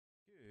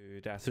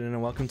Good afternoon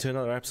and welcome to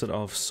another episode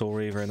of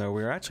Reaver. Now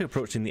we're actually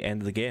approaching the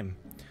end of the game.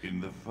 In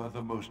the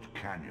furthermost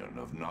canyon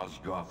of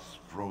Nosgoth's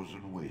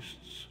frozen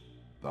wastes,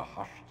 the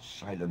hushed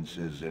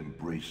silences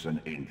embrace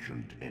an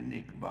ancient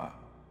enigma.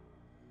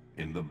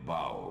 In the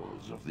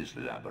bowels of this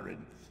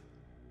labyrinth,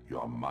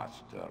 your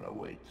master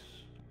awaits.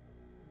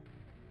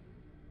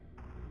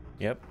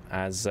 Yep,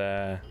 as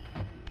the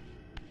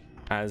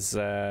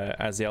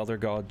Elder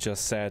God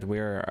just said,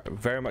 we're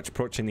very much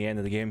approaching the end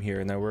of the game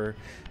here. Now we're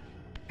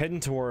heading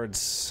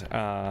towards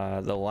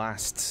the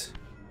last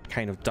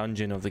kind of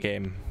dungeon of the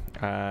game.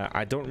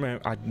 I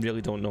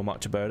really don't know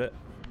much about it.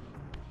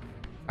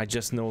 I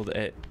just know that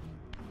it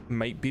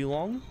might be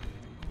long,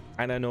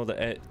 and I know that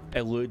it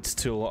alludes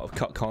to a lot of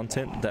cut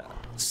content that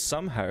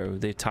somehow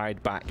they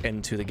tied back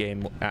into the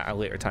game at a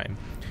later time.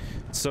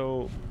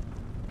 So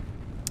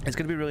it's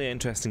going to be really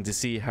interesting to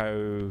see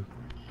how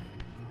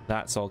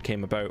that's all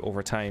came about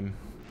over time.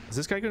 Is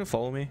this guy going to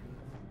follow me?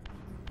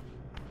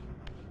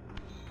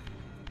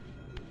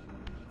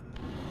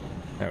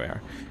 There we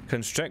are.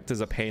 Constrict is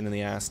a pain in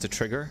the ass to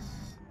trigger.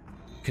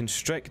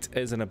 Constrict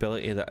is an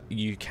ability that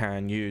you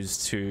can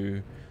use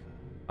to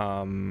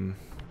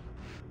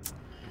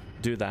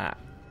do that,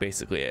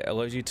 basically. It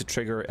allows you to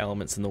trigger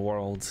elements in the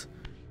world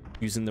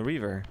using the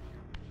Reaver,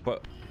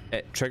 but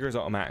it triggers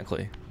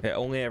automatically. It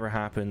only ever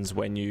happens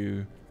when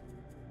you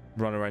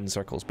run around in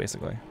circles,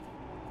 basically.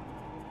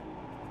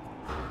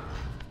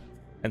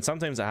 And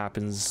sometimes it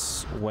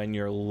happens when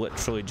you're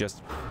literally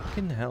just...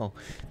 Fucking hell.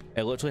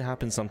 It literally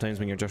happens sometimes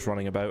when you're just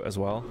running about as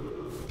well.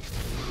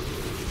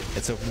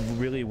 It's a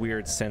really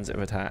weird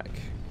sensitive attack.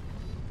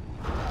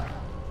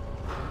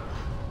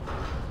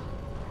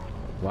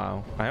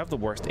 Wow, I have the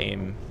worst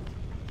aim.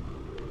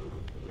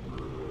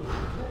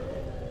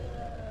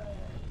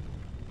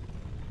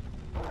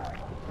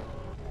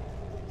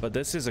 But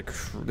this is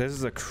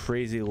a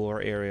crazy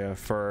lore area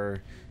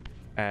for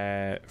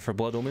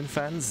Blood Omen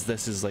fans.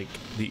 This is like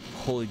the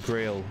holy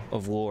grail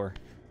of lore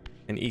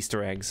and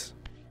Easter eggs.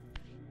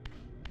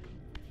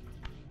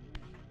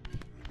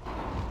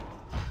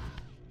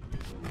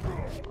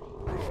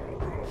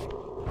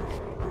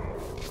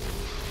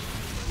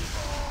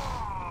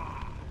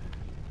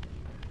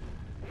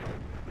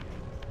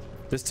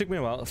 This took me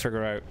a while to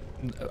figure out.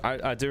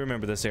 I do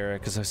remember this area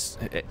because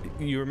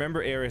you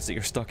remember areas that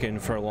you're stuck in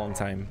for a long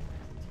time,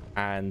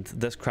 and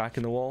this crack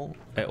in the wall,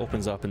 it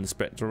opens up in the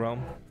spectral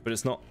realm, but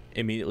it's not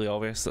immediately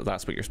obvious that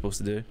that's what you're supposed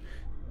to do.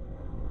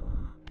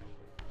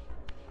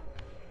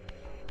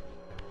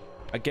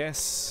 I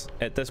guess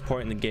at this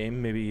point in the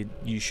game maybe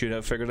you should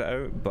have figured it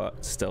out,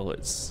 but still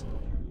it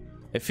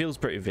feels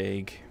pretty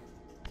vague.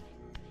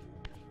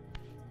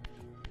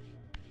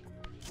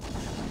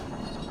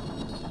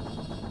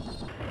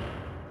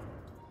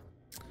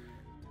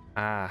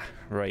 Ah,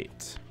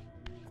 right.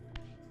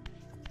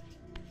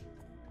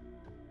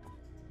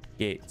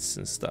 Gates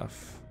and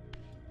stuff.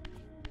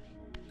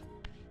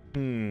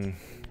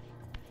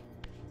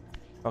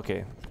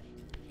 Okay.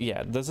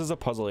 Yeah, this is a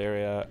puzzle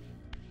area.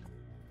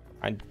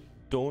 I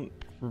don't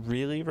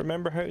really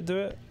remember how to do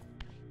it,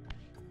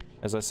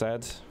 as I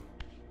said.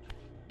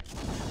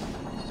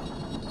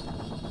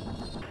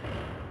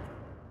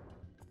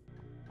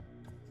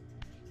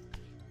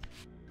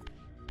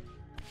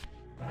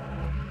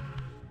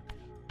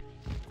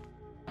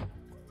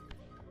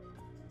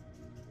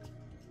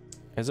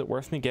 Is it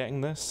worth me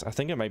getting this? I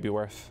think it might be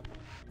worth.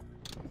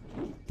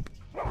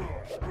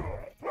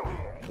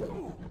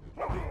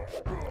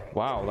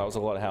 Wow, that was a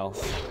lot of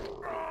health.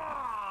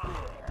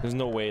 There's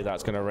no way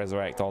that's gonna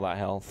resurrect all that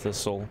health, this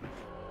soul.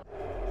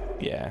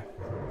 Yeah.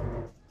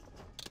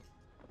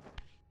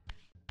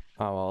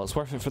 Oh well, it's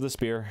worth it for the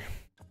spear.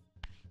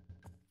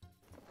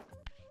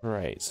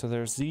 Right, so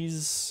there's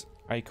these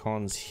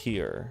icons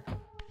here.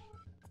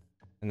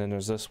 And then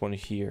there's this one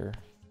here.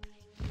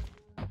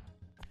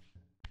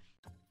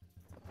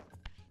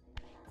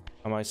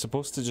 Am I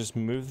supposed to just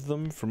move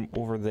them from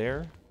over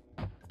there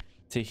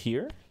to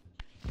here?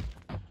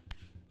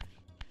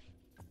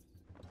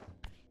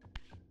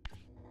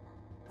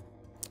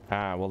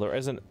 Ah, well, there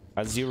isn't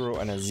a 0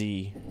 and a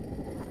Z.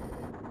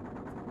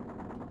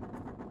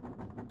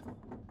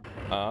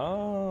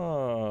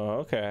 Oh,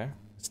 okay.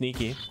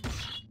 Sneaky.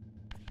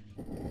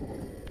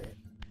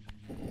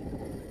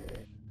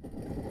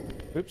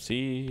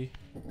 Oopsie.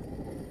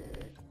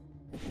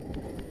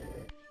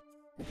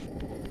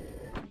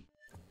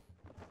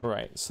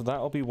 Right, so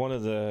that'll be one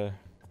of the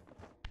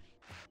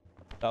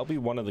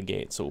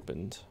gates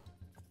opened.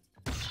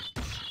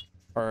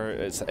 Or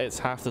it's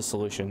half the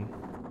solution.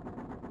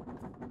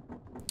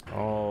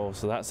 Oh,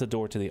 so that's the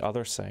door to the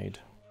other side.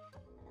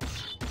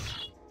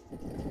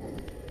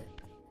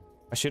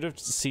 I should have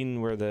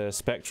seen where the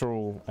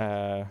spectral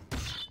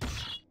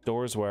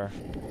doors were.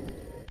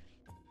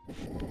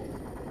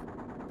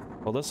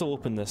 Well, this will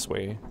open this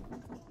way,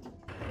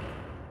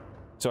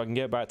 so I can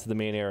get back to the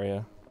main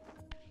area.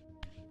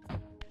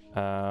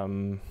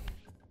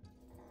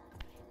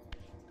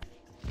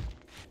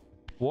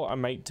 What I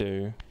might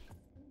do...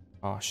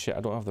 Oh shit,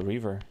 I don't have the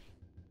Reaver.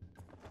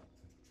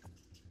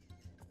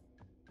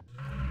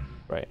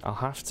 Right, I'll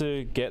have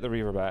to get the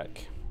Reaver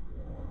back.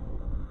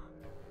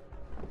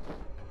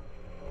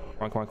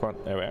 Come on, come on, come on.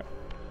 There we are.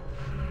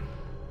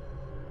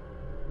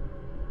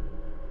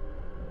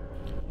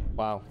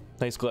 Wow,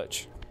 nice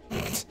glitch.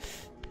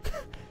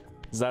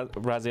 That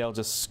Raziel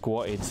just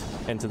squatted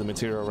into the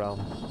material realm.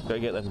 Gotta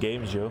get them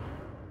games, yo.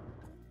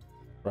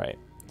 Right,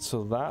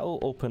 so that'll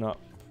open up.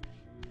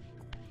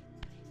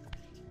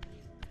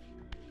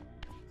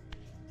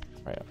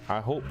 Right, I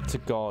hope to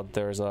God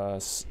there's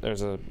a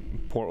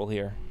portal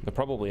here. There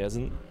probably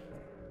isn't.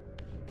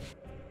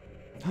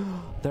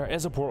 There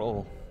is a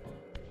portal.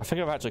 I think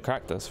I've actually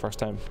cracked this first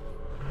time.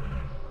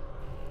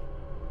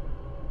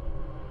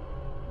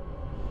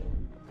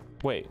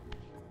 Wait,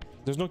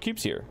 there's no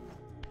cubes here.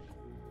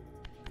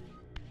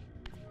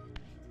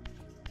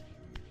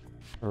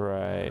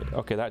 Right,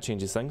 okay, that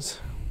changes things.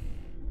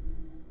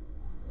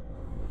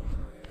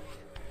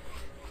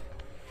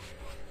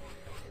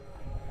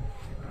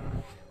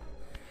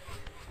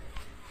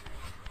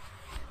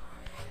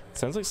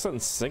 Sounds like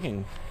something's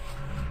singing.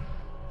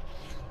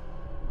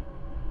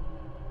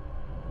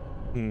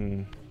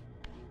 I'm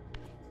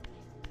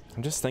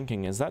just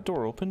thinking, is that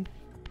door open?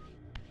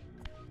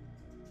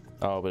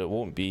 Oh, but it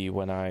won't be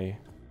when I...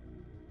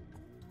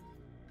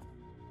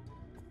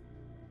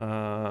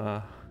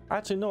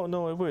 Actually,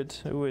 no, it would.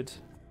 It would.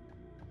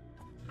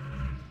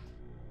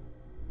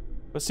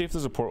 Let's see if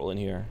there's a portal in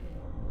here.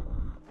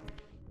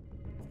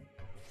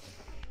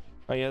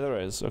 Oh yeah, there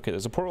is. Okay,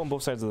 there's a portal on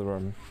both sides of the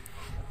room.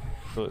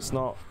 So it's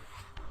not...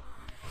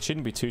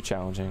 shouldn't be too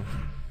challenging.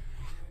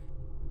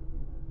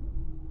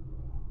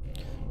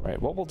 Right,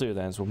 what we'll do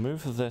then is we'll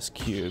move this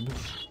cube.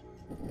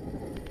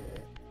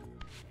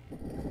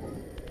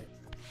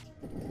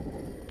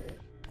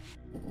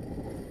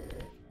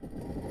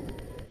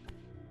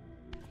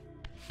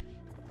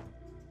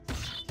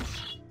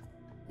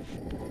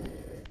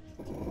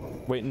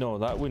 Wait, no,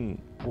 that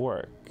wouldn't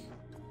work.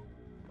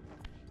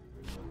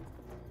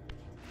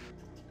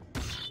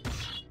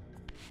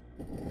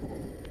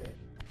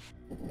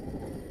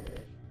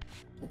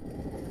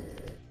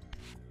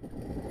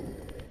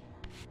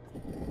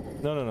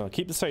 No,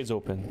 keep the sides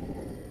open.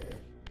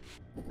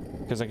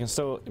 Because I can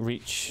still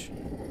reach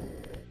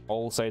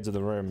all sides of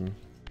the room.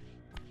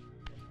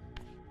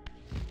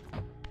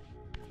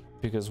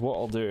 Because what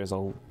I'll do is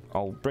I'll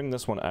bring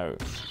this one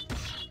out.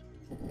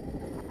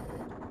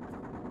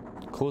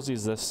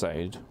 Closes this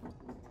side,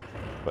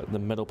 but the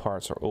middle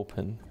parts are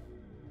open.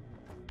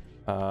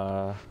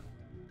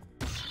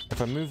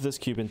 If I move this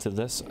cube into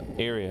this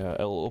area,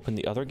 it'll open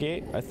the other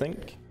gate, I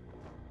think.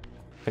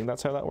 I think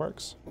that's how that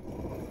works.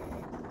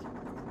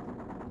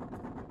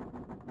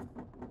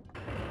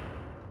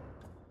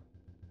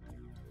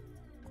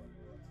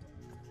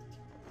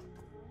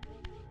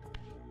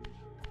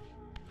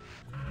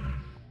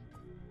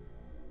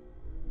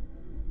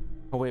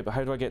 Oh wait, but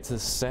how do I get to the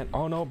center?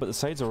 Oh no, but the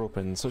sides are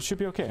open, so it should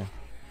be okay.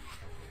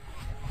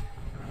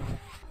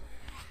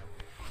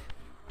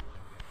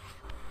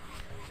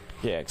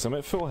 Yeah, because I'm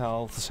at full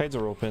health, the sides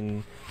are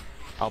open.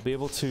 I'll be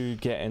able to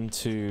get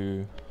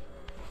into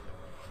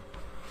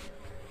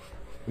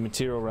the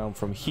material realm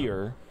from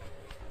here,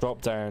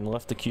 drop down,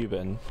 lift the cube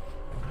in.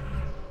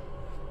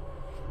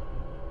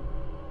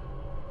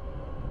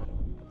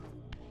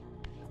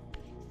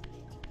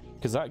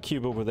 Because that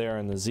cube over there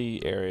in the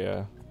Z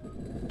area,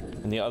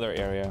 in the other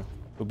area,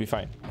 would be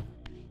fine.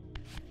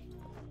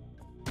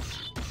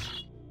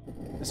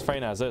 It's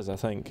fine as is, I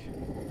think.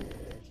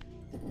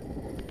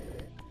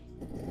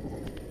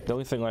 The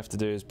only thing left to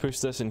do is push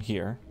this in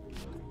here.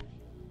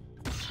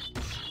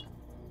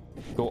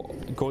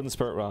 Go in the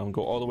spirit realm,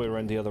 go all the way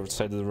around the other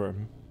side of the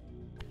room.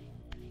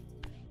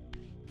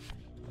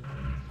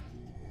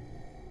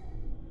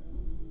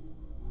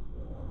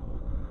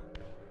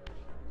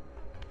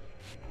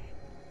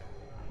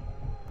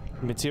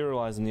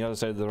 Materialize on the other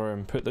side of the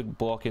room, put the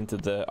block into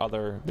the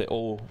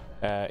O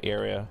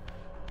area,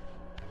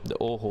 the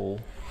O hole,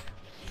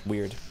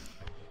 weird,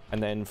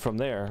 and then from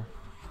there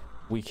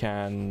we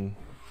can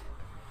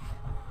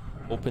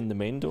open the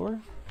main door.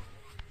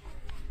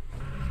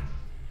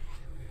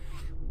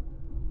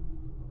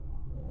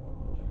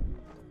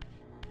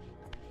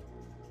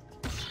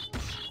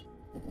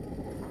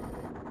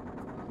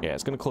 Yeah,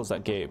 it's gonna close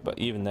that gate, but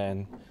even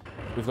then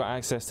we've got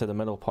access to the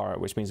middle part,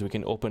 which means we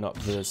can open up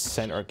the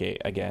center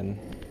gate again.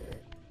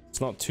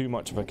 It's not too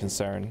much of a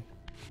concern.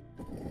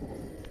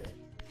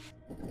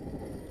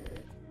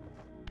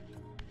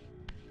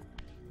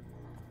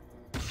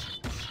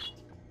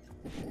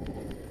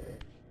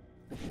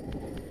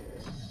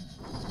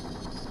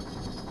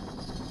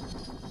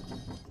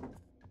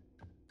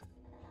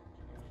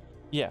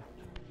 Yeah,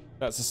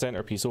 that's the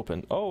centerpiece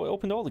open. Oh, it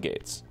opened all the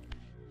gates.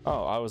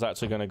 Oh, I was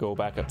actually going to go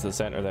back up to the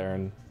center there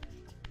and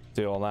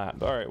do all that.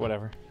 But alright,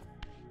 whatever.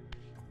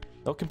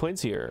 No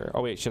complaints here.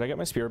 Oh wait, should I get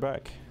my spear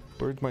back?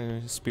 Where'd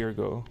my spear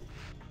go?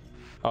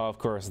 Oh, of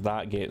course,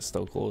 that gate's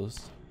still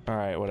closed.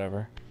 Alright,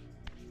 whatever.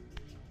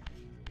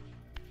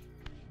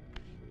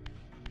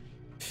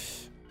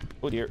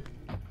 Oh dear.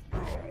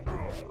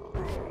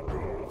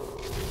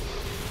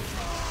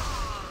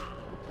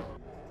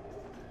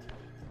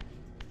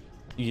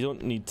 you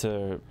don't need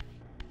to...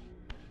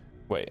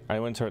 Wait, I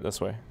want to turn it this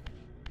way.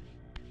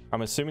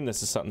 I'm assuming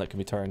this is something that can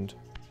be turned.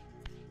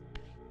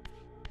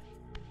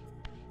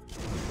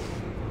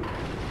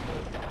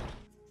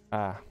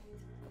 Ah,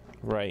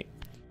 right.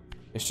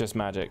 It's just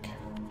magic.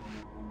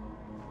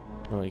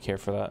 I don't really care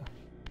for that.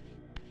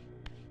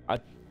 I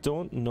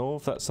don't know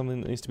if that's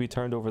something that needs to be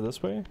turned over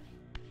this way.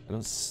 I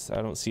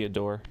don't see a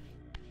door.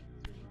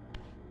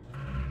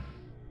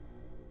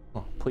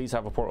 Oh, please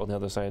have a portal on the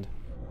other side.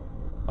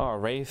 Oh,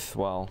 Wraith.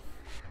 Well,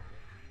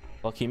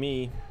 lucky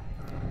me.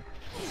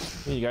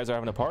 You guys are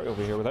having a party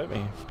over here without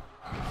me.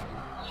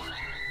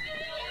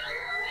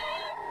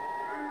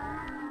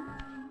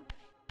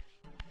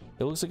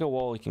 It looks like a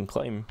wall you can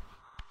climb.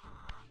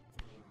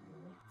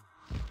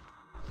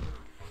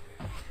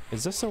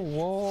 Is this a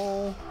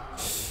wall?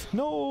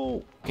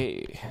 No!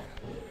 Okay.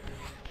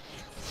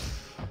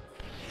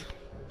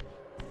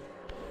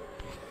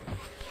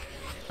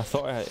 I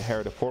thought I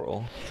heard a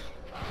portal.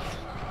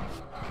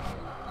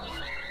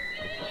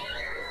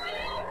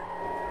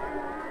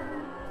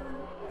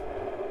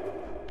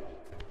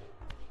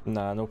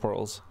 Nah, no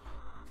portals.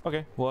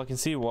 Okay, well I can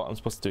see what I'm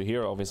supposed to do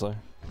here, obviously.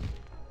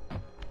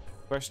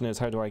 Question is,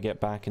 how do I get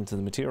back into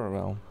the material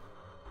realm?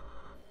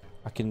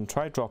 I can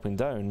try dropping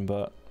down,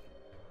 but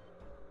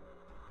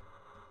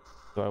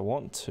do I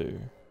want to?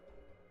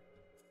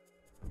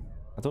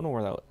 I don't know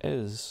where that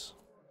is.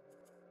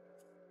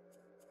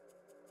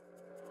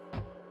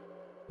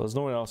 There's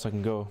nowhere else I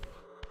can go.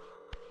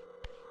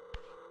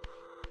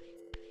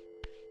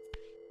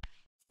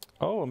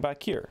 Oh, I'm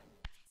back here.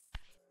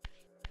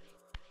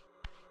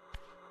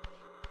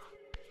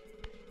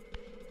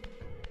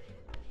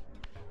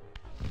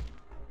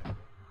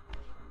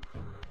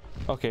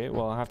 Okay,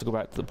 well I have to go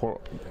back to the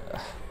port.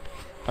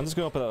 I'm just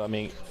going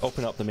to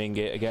open up the main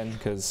gate again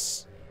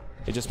because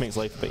it just makes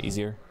life a bit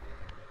easier.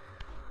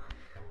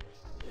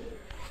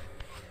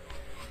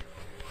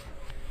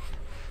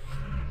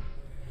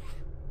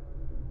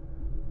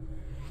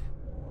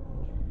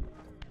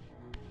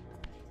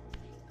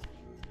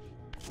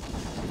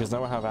 Because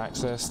now I have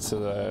access to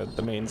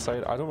the main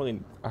side.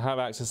 I have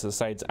access to the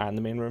sides and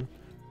the main room.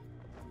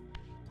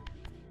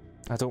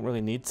 I don't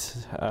really need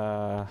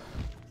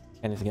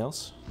anything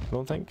else, I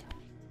don't think.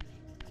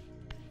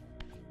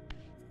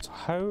 So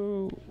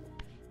how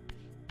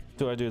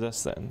do I do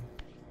this then?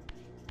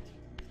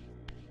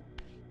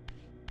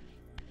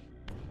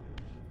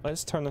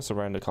 Let's turn this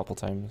around a couple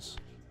times.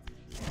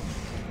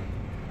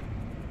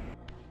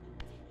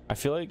 I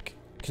feel like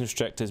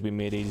constrict has been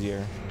made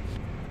easier.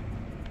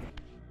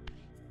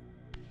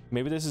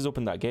 Maybe this has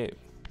opened that gate.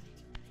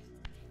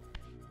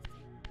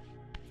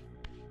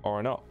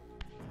 Or not.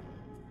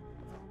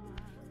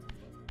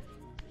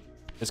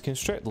 Is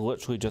constrict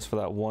literally just for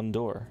that one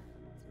door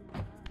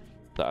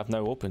that I've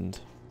now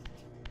opened?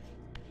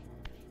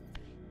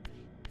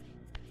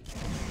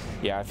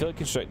 Yeah, I feel like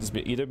constrict has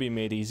either been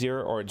made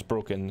easier or it's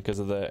broken because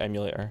of the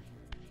emulator.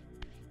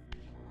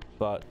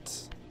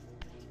 But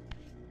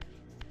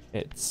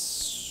it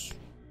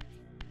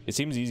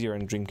seems easier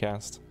in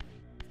Dreamcast.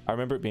 I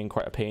remember it being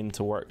quite a pain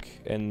to work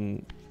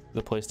in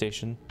the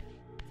PlayStation.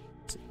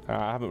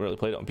 I haven't really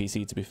played it on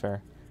PC, to be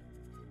fair.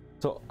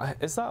 So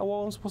is that a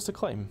wall I'm supposed to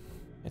climb?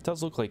 It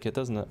does look like it,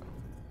 doesn't it?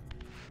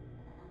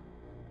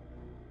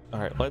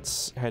 Alright,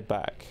 let's head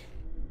back.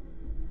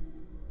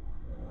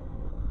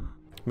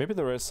 Maybe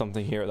there is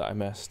something here that I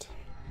missed.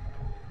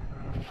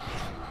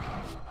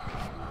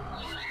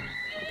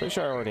 Pretty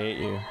sure I already ate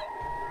you.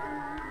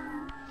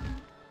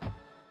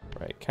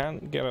 Right,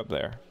 can't get up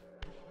there.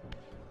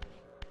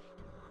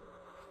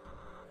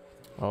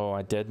 Oh,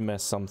 I did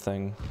miss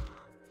something.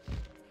 I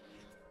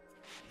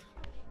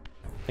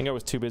think I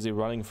was too busy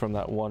running from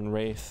that one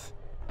wraith.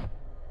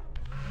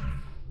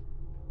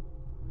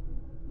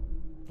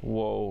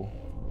 Whoa.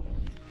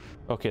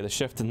 Okay, the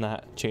shift in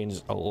that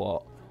changed a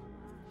lot.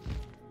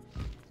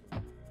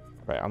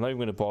 Right, I'm not even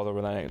going to bother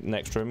with that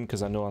next room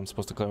because I know I'm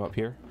supposed to climb up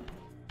here.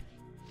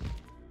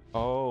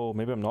 Oh,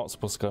 maybe I'm not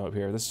supposed to climb up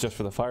here. This is just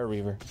for the fire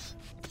Reaver.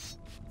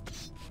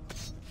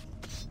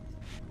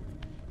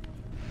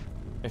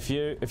 If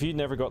you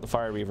never got the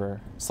fire Reaver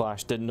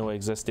 / didn't know it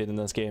existed in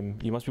this game,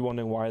 you must be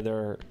wondering why there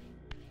are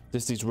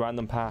just these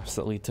random paths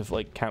that lead to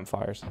like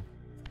campfires.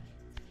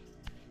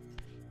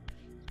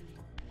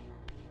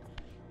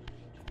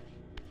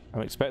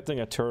 I'm expecting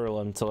a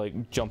Turulum to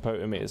like jump out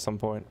at me at some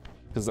point,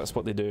 because that's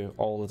what they do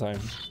all the time.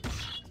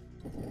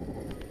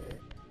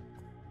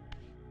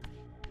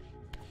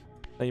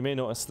 Now you may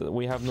notice that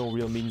we have no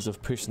real means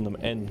of pushing them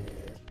in.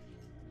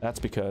 That's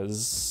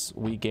because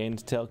we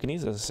gained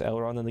telekinesis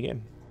earlier on in the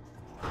game.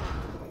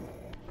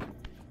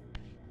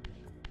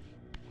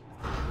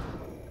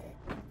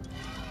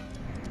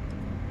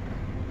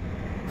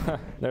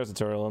 There's a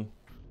Turulum.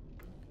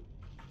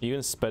 You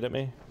gonna spit at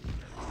me?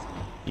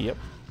 Yep.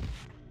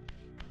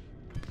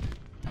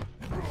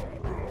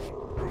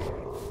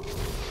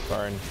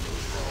 Burn.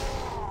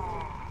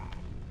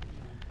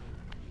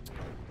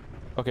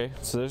 Okay,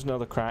 so there's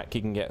another crack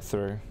you can get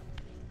through.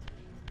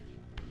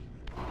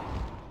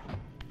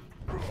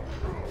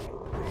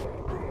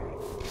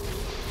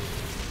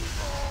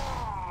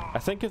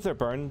 think if they're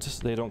burned,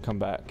 they don't come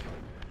back.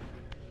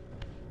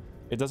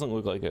 It doesn't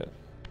look like it.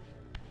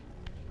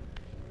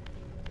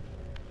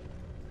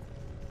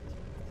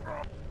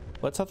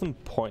 Let's have them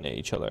point at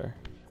each other.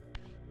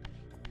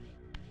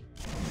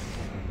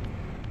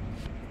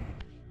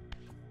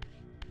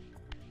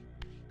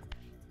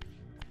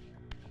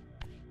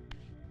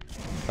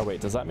 Oh wait,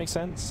 does that make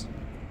sense?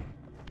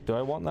 Do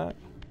I want that?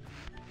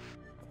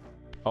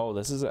 Oh,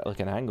 this is like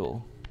an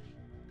angle.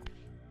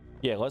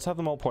 Yeah, let's have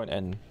them all point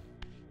in.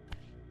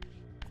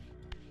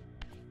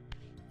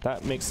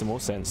 That makes the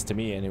most sense to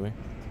me anyway.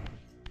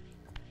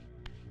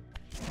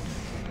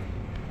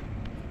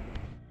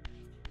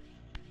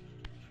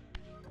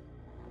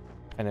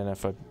 And then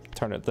if I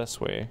turn it this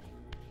way.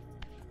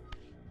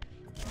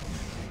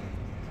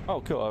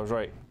 Oh, cool, I was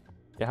right.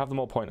 Yeah, have them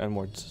all point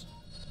inwards.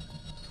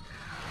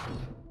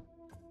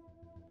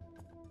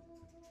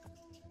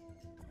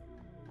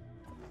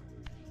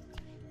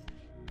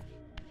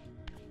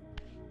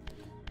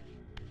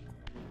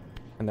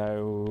 And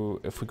now,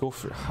 if we go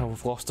for... Oh,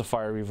 we've lost the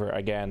Fire Reaver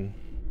again.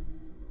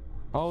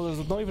 Oh,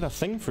 there's not even a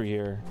thing for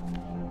here.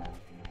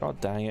 God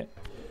dang it.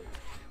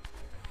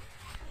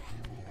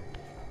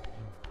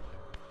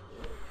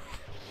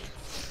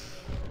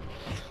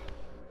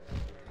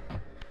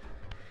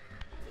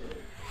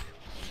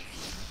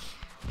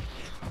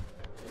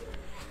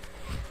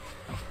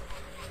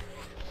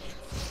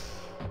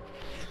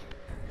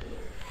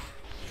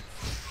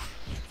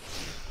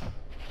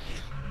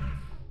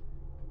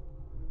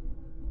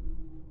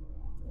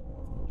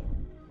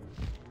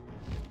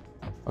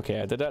 Okay,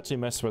 I did actually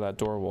miss where that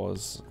door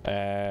was.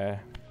 I'm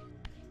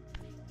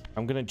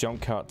gonna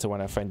jump cut to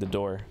when I find the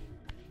door.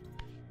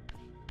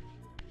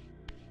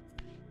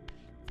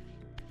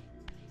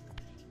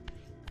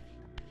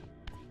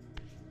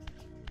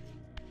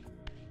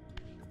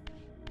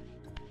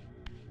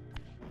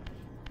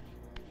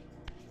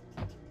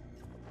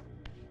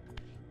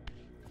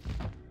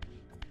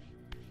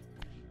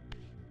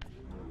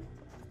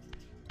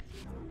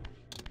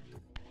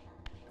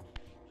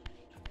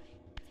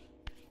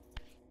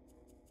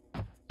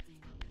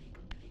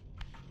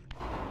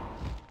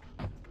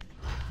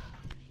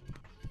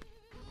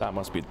 That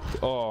must be...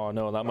 Oh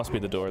no, that must be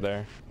the door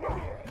there.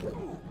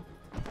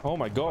 Oh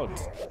my god.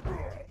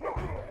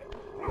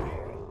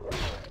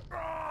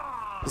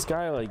 This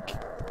guy like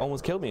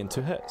almost killed me in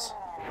 2 hits.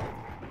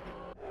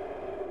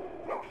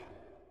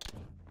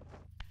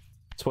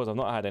 Suppose I've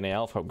not had any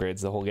health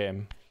upgrades the whole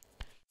game.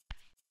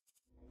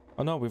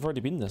 Oh no, we've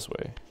already been this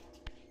way.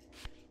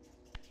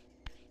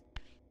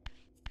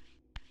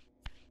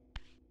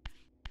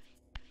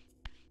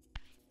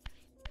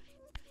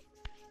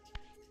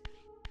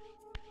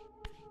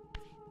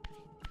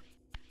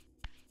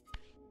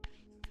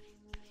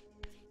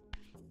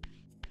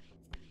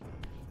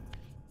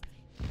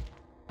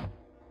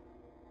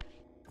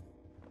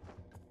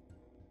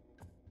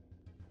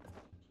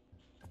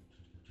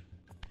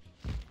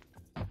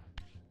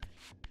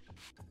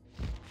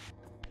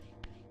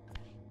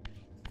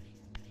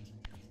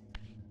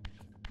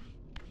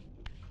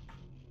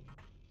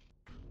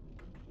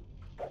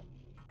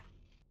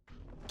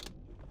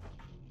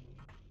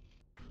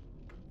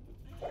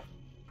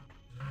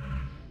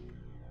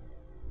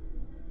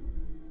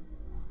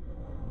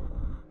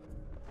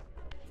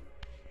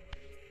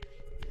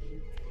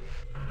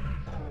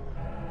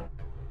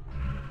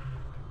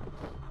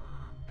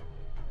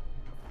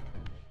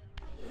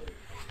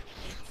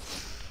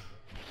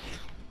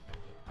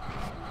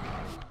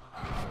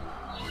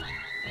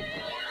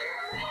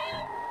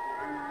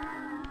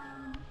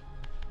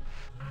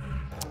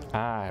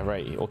 Ah,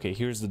 right. Okay,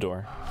 here's the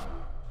door.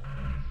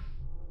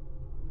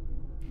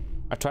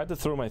 I tried to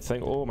throw my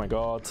thing. Oh my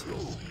god.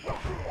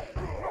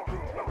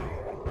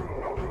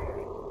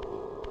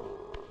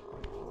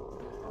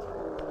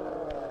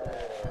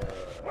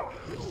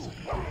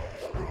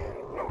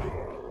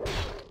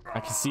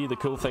 I can see the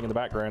cool thing in the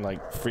background,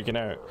 like, freaking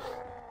out.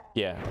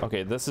 Yeah,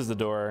 okay, this is the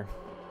door.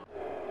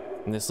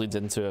 And this leads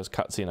into a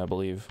cutscene, I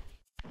believe.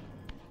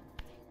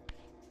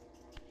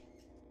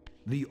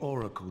 The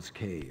Oracle's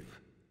Cave,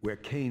 where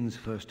Kain's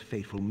first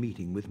fateful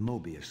meeting with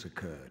Mobius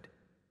occurred.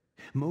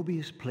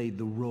 Mobius played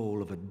the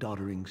role of a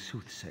doddering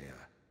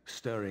soothsayer,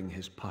 stirring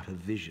his pot of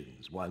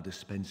visions while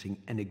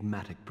dispensing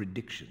enigmatic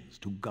predictions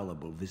to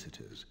gullible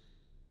visitors.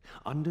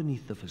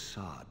 Underneath the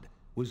facade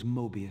was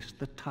Mobius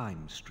the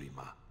Time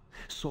Streamer,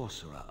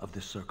 sorcerer of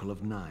the Circle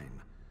of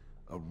Nine,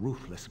 a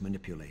ruthless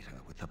manipulator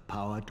with the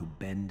power to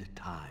bend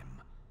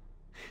time.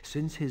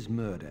 Since his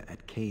murder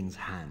at Kain's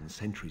hands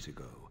centuries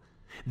ago,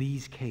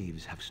 these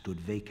caves have stood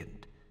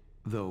vacant,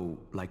 though,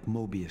 like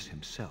Mobius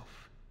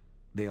himself,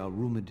 they are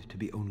rumored to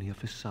be only a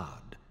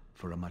facade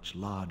for a much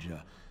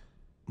larger,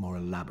 more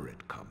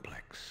elaborate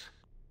complex.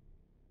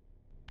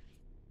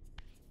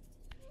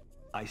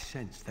 I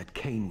sensed that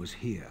Kain was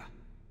here,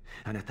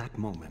 and at that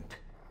moment,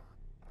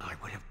 I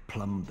would have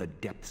plumbed the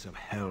depths of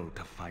hell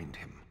to find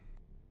him.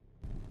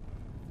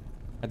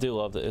 I do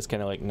love that it's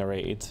kind of like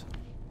narrated.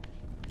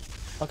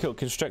 Okay,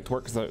 Constrict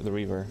works out the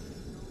Reaver.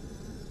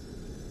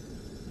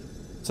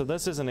 So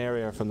this is an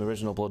area from the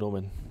original Blood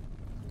Omen.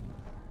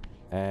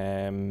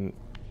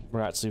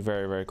 We're actually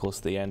very, very close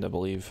to the end, I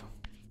believe.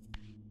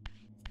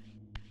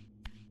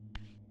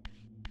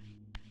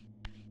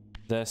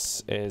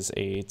 This is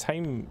a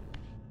time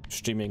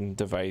streaming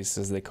device,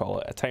 as they call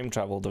it, a time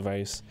travel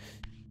device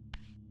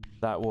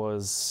that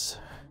was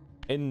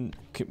in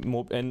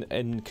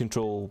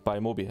control by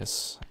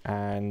Mobius,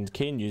 and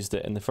Kane used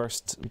it in the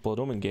first Blood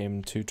Omen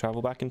game to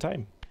travel back in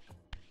time.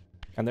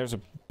 And there's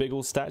a big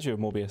old statue of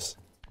Mobius.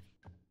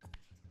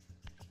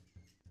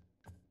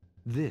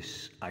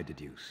 This, I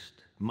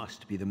deduced,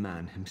 must be the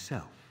man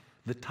himself,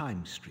 the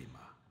time streamer,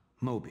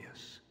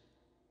 Mobius.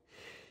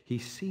 He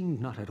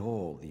seemed not at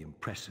all the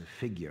impressive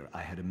figure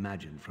I had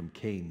imagined from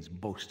Kane's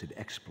boasted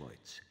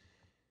exploits.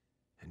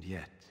 And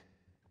yet,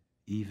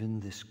 even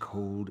this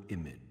cold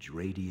image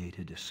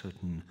radiated a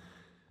certain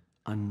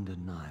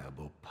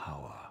undeniable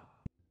power.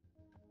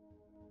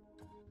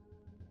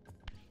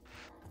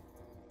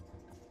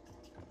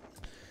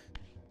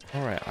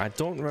 Alright, I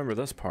don't remember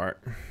this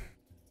part.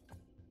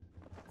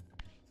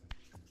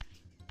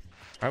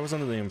 I was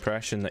under the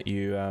impression that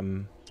you,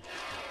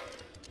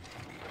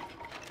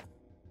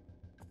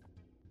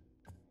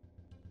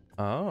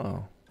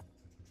 Oh.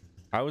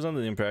 I was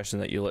under the impression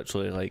that you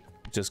literally, like,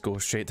 just go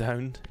straight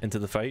down into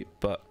the fight,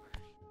 but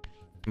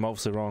I'm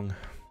obviously wrong.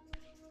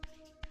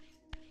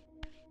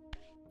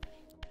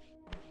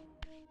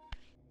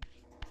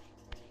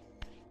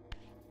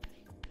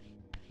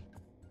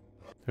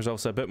 There's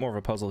also a bit more of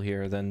a puzzle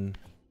here than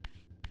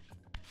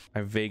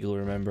I vaguely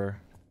remember.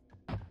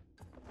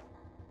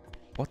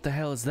 What the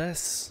hell is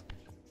this?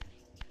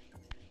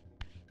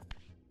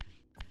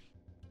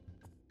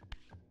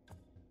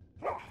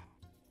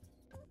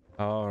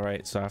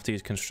 Alright, so I have to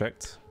use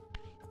constrict.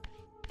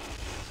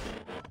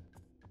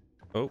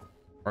 Oh,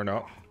 or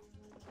not.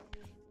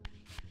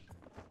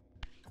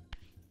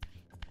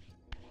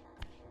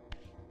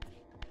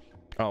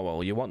 Oh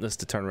well, you want this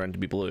to turn around to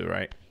be blue,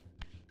 right?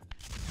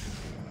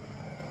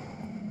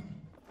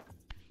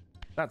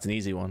 That's an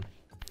easy one.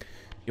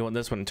 You want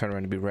this one to turn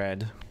around to be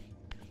red.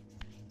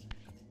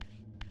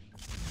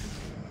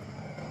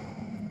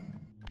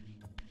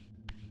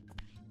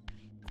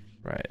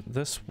 Right,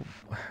 this...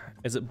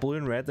 Is it blue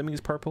and red that means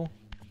purple?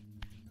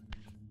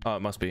 Oh,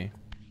 it must be.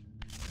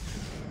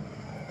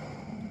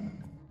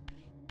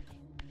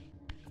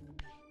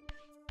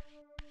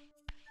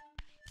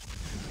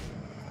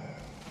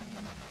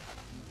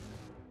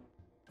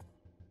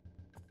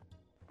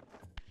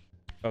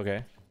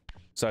 Okay.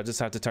 So I just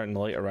have to turn the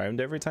light around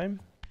every time?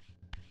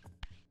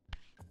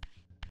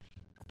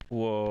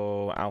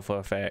 Whoa, alpha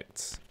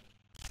effects.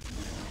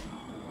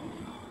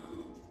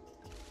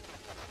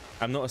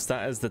 I've noticed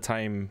that is the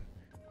time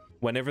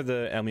whenever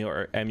the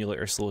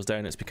emulator slows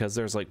down, it's because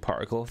there's like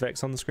particle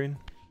effects on the screen.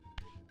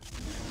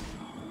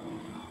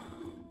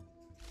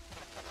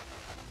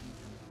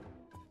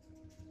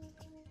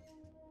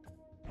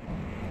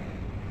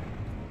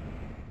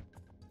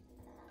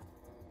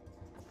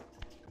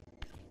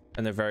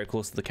 And they're very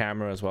close to the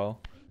camera as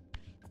well.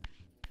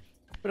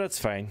 But that's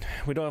fine.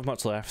 We don't have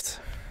much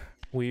left.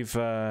 We've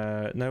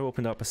now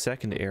opened up a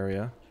second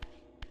area.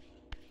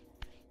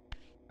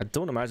 I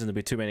don't imagine there'll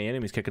be too many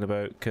enemies kicking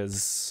about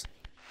because,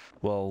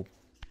 well,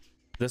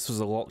 this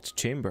was a locked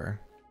chamber.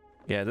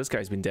 Yeah, this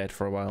guy's been dead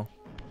for a while.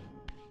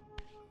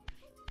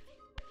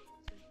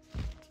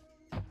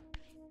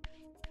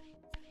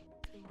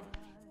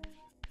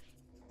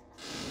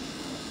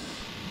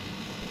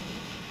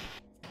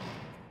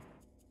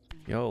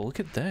 Yo, look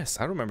at this.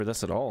 I don't remember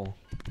this at all.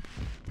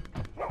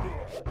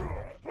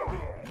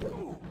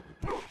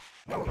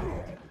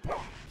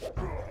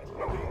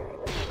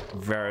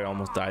 Very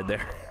almost died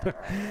there.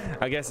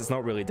 I guess it's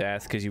not really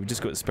death because you would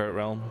just go to Spirit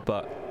Realm,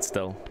 but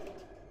still.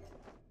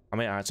 I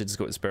might actually just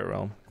go to Spirit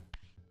Realm.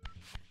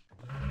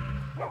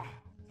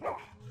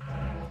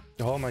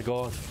 Oh my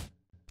god.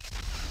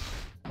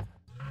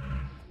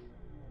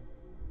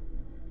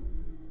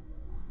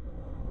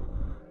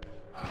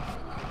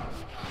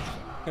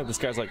 This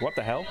guy's like, what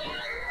the hell?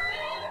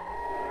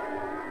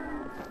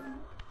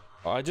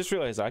 Oh, I just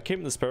realized I came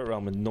to the Spirit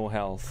Realm with no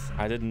health.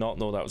 I did not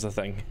know that was a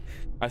thing.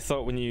 I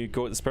thought when you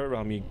go to the Spirit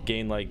Realm you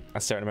gain like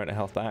a certain amount of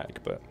health back,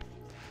 but...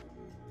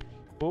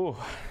 Oh.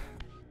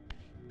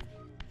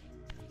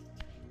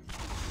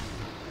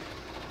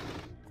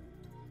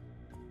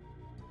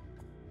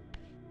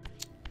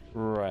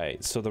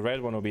 Right, so the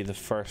red one will be the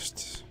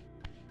first.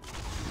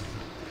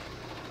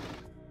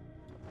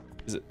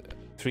 Is it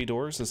 3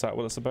 doors? Is that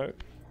what it's about?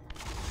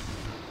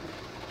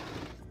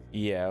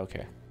 Yeah,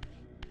 okay.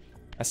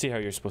 I see how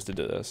you're supposed to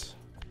do this.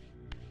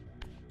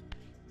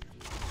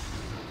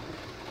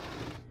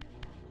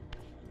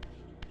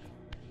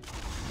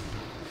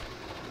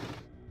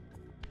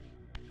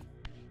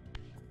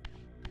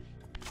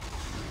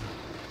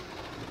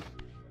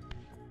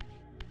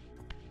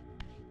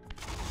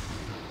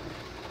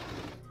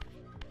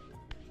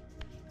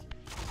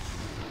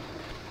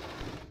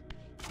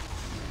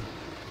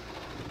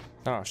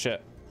 Oh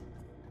shit.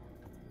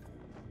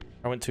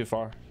 I went too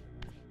far.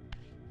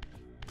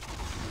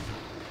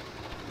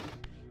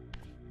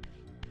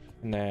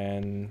 And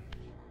then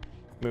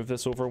move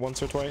this over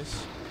once or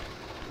twice.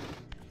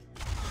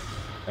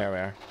 There we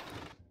are.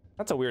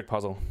 That's a weird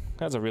puzzle.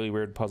 That's a really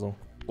weird puzzle.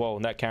 Whoa,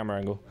 and that camera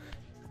angle.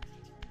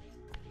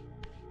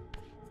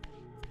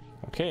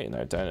 Okay,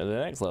 now down to the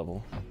next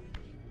level.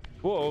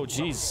 Whoa,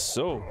 jeez,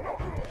 so.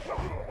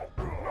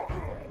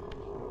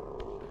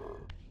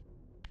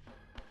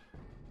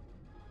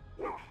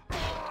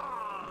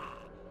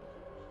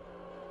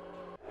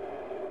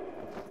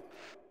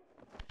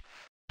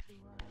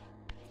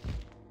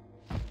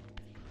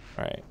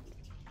 Alright.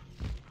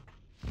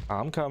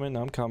 I'm coming,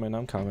 I'm coming,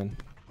 I'm coming.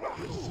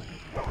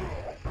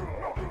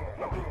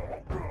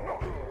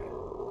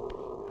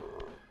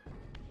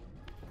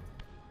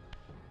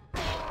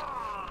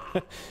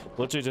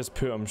 Literally just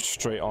put him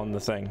straight on the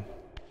thing.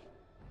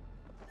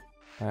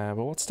 But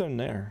what's down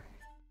there?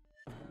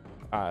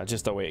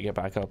 Just a way to get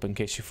back up in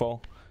case you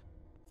fall.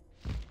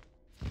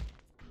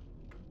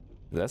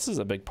 This is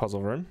a big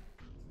puzzle room.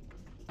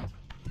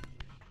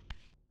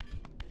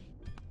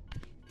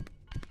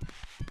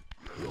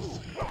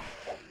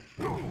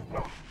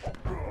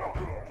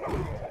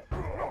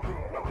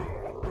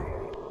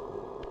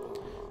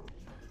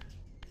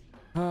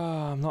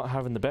 I'm not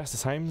having the best of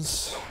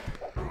times.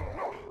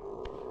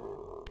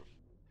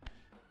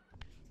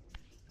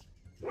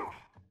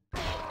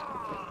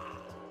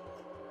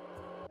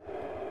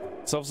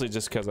 It's obviously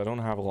just because I don't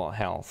have a lot of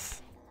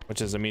health,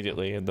 which is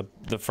immediately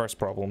the first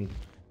problem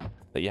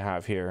that you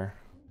have here.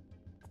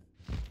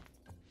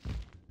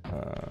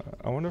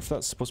 I wonder if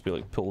that's supposed to be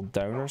like pulled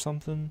down or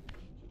something.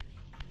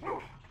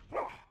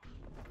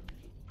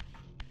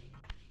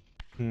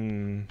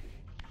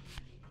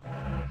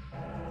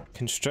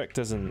 Constrict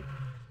isn't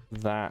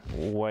that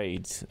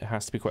wide. It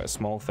has to be quite a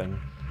small thing.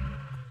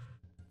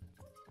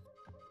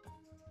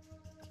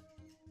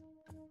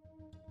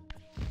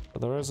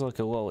 But there is like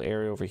a little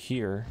area over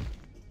here.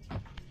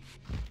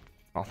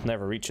 I'll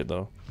never reach it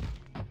though.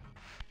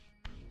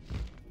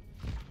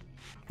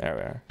 There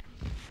we are.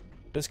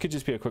 This could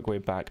just be a quick way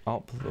back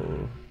up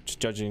though,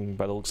 just judging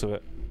by the looks of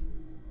it.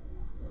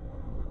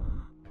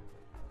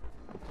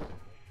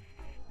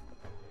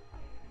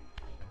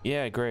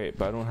 Yeah, great,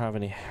 but I don't have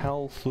any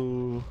health.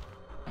 Ooh.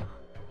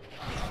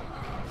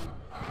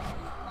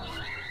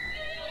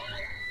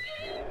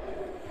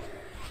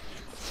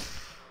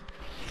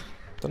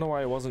 Don't know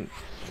why I wasn't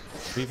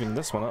leaving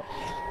this one up.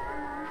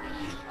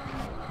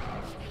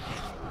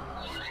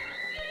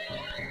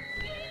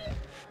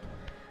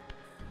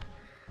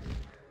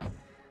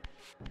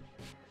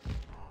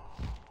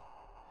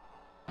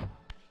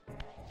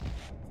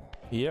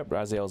 Yep,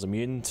 Raziels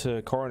immune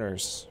to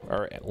corners,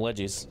 or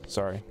ledges,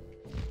 sorry.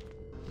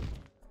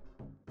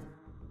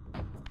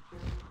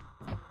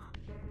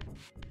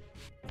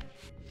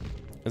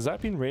 Is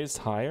that being raised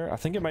higher? I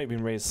think it might have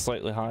been raised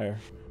slightly higher.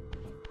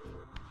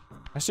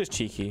 That's just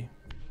cheeky.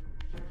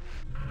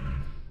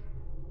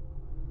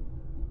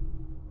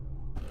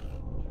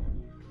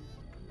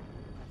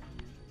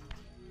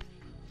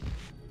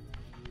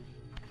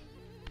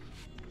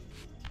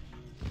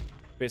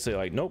 Basically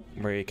like, nope,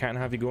 we can't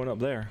have you going up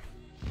there.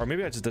 Or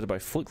maybe I just did it by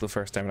fluke the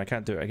first time and I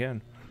can't do it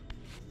again.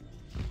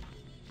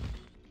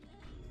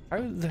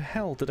 How the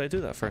hell did I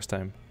do that first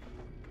time?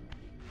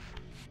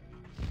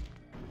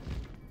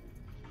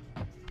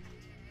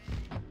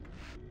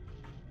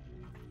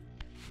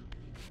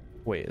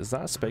 Wait, is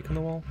that a spike in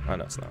the wall? Oh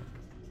no, it's not.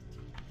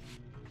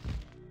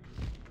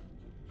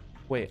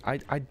 Wait,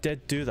 I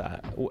did do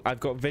that. I've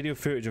got video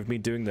footage of me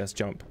doing this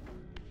jump.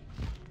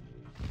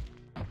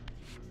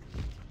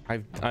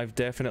 I've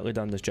definitely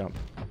done this jump.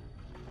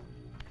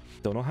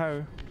 Don't know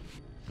how.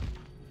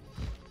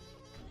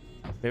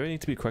 Maybe I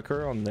need to be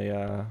quicker on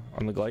the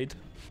glide.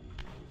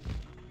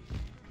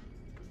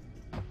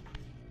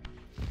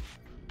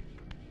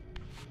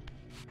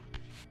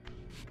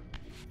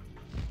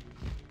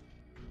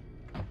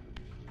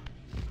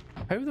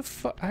 How the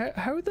fuck?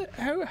 How did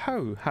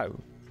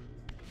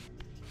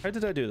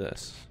I do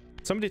this?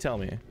 Somebody tell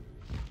me.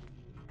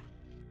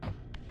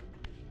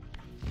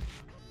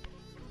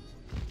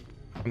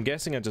 I'm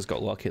guessing I just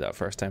got lucky that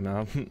first time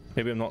now.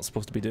 Maybe I'm not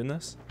supposed to be doing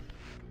this.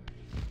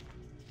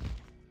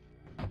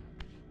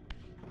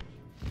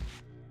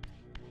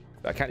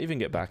 I can't even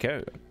get back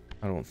out,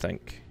 I don't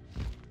think.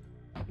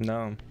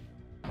 No.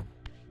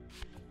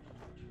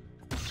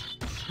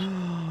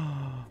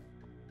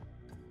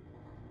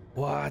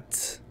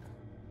 What?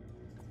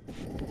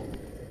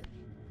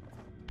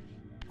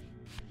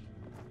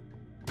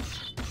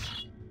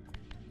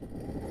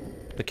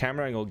 The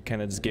camera angle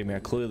kind of just gave me a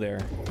clue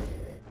there.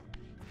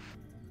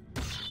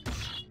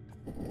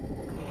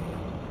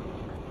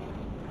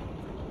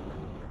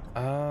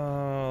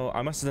 Oh,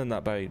 I must have done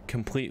that by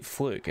complete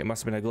fluke. It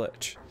must have been a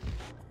glitch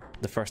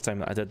the first time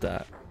that I did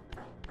that.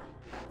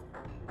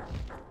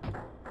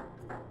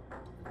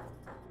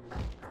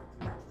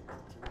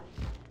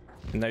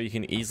 Now you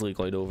can easily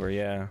glide over,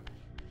 yeah.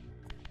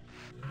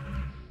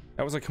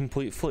 That was a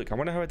complete fluke. I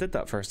wonder how I did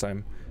that first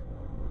time.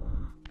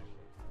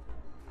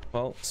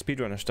 Well,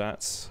 speedrunner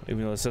stats,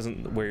 even though this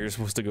isn't where you're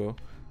supposed to go.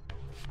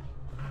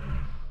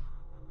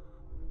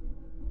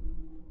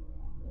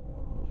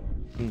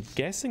 I'm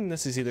guessing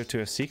this is either to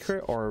a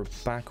secret or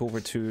back over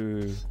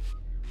to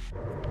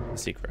a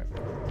secret.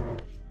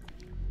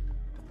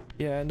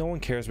 Yeah, no one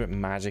cares about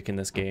magic in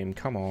this game.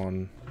 Come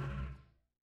on.